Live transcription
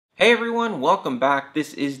Hey everyone, welcome back.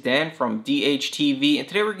 This is Dan from DHTV, and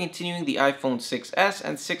today we're continuing the iPhone 6s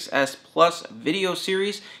and 6s Plus video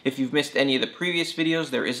series. If you've missed any of the previous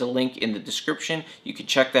videos, there is a link in the description. You can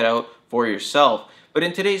check that out for yourself. But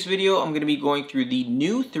in today's video, I'm going to be going through the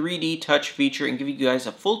new 3D Touch feature and giving you guys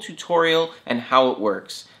a full tutorial and how it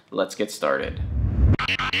works. Let's get started.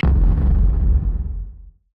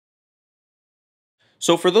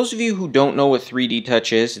 So for those of you who don't know what 3D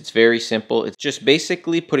Touch is, it's very simple. It's just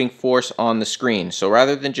basically putting force on the screen. So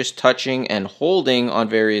rather than just touching and holding on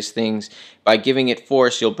various things, by giving it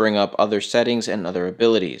force, you'll bring up other settings and other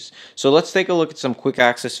abilities. So let's take a look at some quick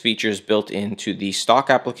access features built into the stock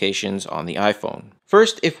applications on the iPhone.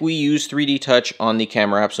 First, if we use 3D Touch on the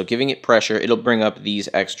camera app, so giving it pressure, it'll bring up these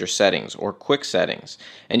extra settings or quick settings.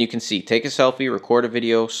 And you can see take a selfie, record a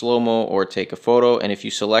video, slow-mo, or take a photo. And if you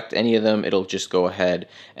select any of them, it'll just go ahead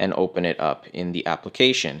and open it up in the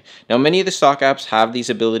application. Now, many of the stock apps have these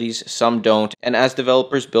abilities, some don't. And as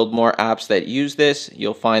developers build more apps that use this,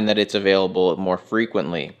 you'll find that it's available more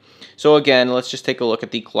frequently. So again, let's just take a look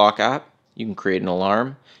at the clock app. You can create an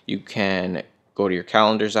alarm. You can go to your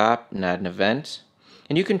calendars app and add an event.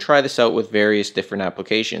 And you can try this out with various different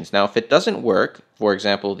applications. Now, if it doesn't work, for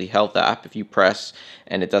example, the health app, if you press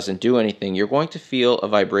and it doesn't do anything, you're going to feel a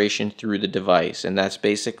vibration through the device, and that's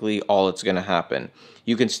basically all that's going to happen.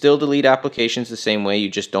 You can still delete applications the same way, you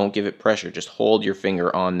just don't give it pressure. Just hold your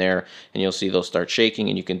finger on there, and you'll see they'll start shaking,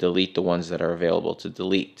 and you can delete the ones that are available to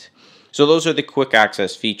delete. So those are the quick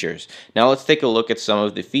access features. Now let's take a look at some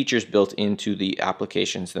of the features built into the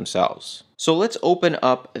applications themselves. So let's open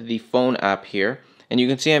up the phone app here. And you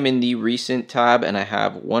can see I'm in the recent tab and I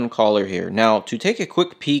have one caller here. Now to take a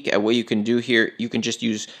quick peek at what you can do here, you can just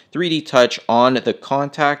use 3D Touch on the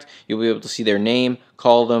contact. You'll be able to see their name,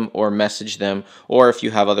 call them, or message them. Or if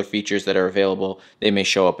you have other features that are available, they may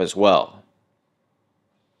show up as well.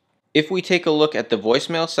 If we take a look at the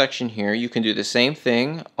voicemail section here, you can do the same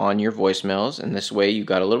thing on your voicemails, and this way you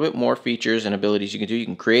got a little bit more features and abilities you can do. You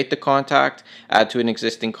can create the contact, add to an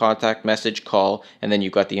existing contact, message, call, and then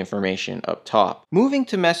you've got the information up top. Moving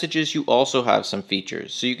to messages, you also have some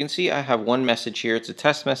features. So you can see I have one message here. It's a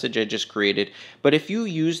test message I just created, but if you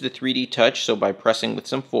use the 3D Touch, so by pressing with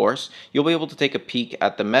some force, you'll be able to take a peek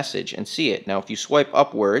at the message and see it. Now if you swipe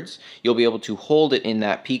upwards, you'll be able to hold it in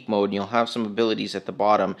that peek mode, and you'll have some abilities at the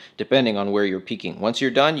bottom depending on where you're peeking. Once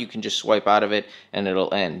you're done, you can just swipe out of it and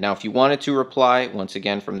it'll end. Now, if you wanted to reply, once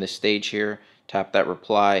again from this stage here, tap that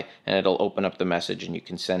reply and it'll open up the message and you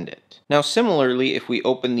can send it. Now, similarly, if we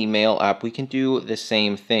open the mail app, we can do the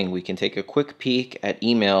same thing. We can take a quick peek at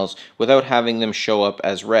emails without having them show up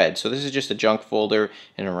as read. So this is just a junk folder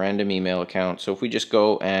in a random email account. So if we just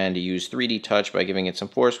go and use 3D Touch by giving it some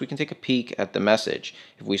force, we can take a peek at the message.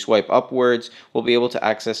 If we swipe upwards, we'll be able to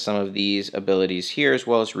access some of these abilities here as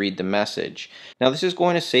well as read the message. Now, this is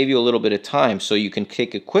going to save you a little bit of time, so you can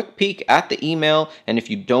take a quick peek at the email, and if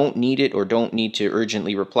you don't need it or don't need to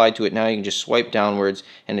urgently reply to it now, you can just swipe downwards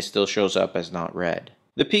and it still shows up as not read.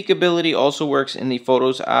 The peek ability also works in the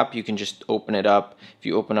Photos app. You can just open it up. If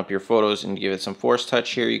you open up your photos and give it some force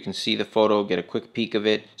touch here, you can see the photo, get a quick peek of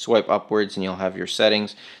it, swipe upwards, and you'll have your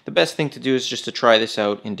settings. The best thing to do is just to try this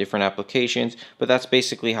out in different applications, but that's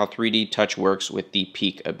basically how 3D Touch works with the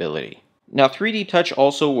peek ability. Now, 3D Touch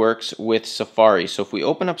also works with Safari. So if we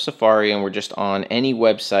open up Safari and we're just on any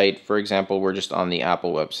website, for example, we're just on the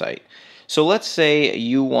Apple website. So let's say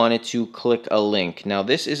you wanted to click a link. Now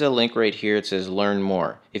this is a link right here. It says learn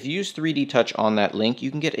more. If you use 3D Touch on that link,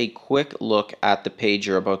 you can get a quick look at the page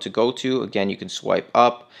you're about to go to. Again, you can swipe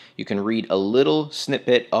up, you can read a little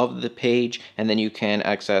snippet of the page, and then you can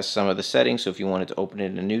access some of the settings. So if you wanted to open it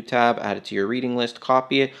in a new tab, add it to your reading list,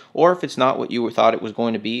 copy it, or if it's not what you thought it was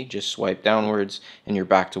going to be, just swipe downwards and you're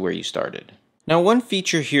back to where you started. Now, one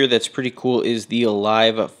feature here that's pretty cool is the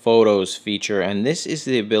Live Photos feature, and this is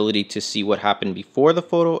the ability to see what happened before the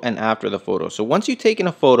photo and after the photo. So once you've taken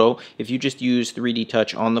a photo, if you just use 3D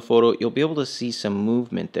Touch on the photo, you'll be able to see some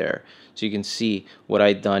movement there. So you can see what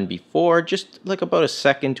I'd done before, just like about a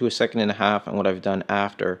second to a second and a half, and what I've done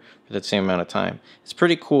after for that same amount of time. It's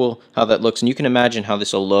pretty cool how that looks, and you can imagine how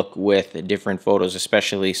this will look with different photos,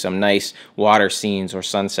 especially some nice water scenes or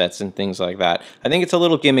sunsets and things like that. I think it's a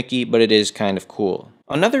little gimmicky, but it is kind of cool.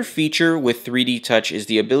 Another feature with 3D Touch is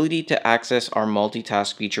the ability to access our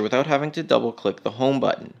multitask feature without having to double click the home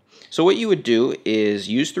button. So what you would do is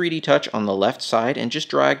use 3D Touch on the left side and just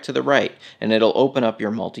drag to the right, and it'll open up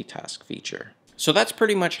your multitask feature. So that's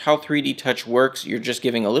pretty much how 3D Touch works. You're just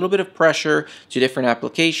giving a little bit of pressure to different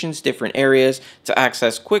applications, different areas to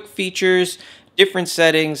access quick features, different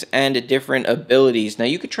settings and different abilities. Now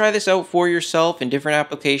you could try this out for yourself in different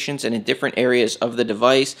applications and in different areas of the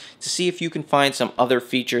device to see if you can find some other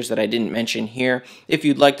features that I didn't mention here. If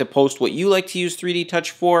you'd like to post what you like to use 3D Touch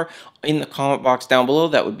for in the comment box down below,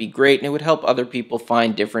 that would be great, and it would help other people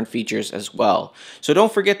find different features as well. So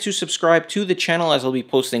don't forget to subscribe to the channel, as I'll be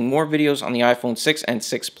posting more videos on the iPhone 6 and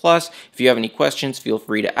 6 Plus. If you have any questions, feel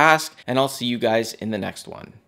free to ask, and I'll see you guys in the next one.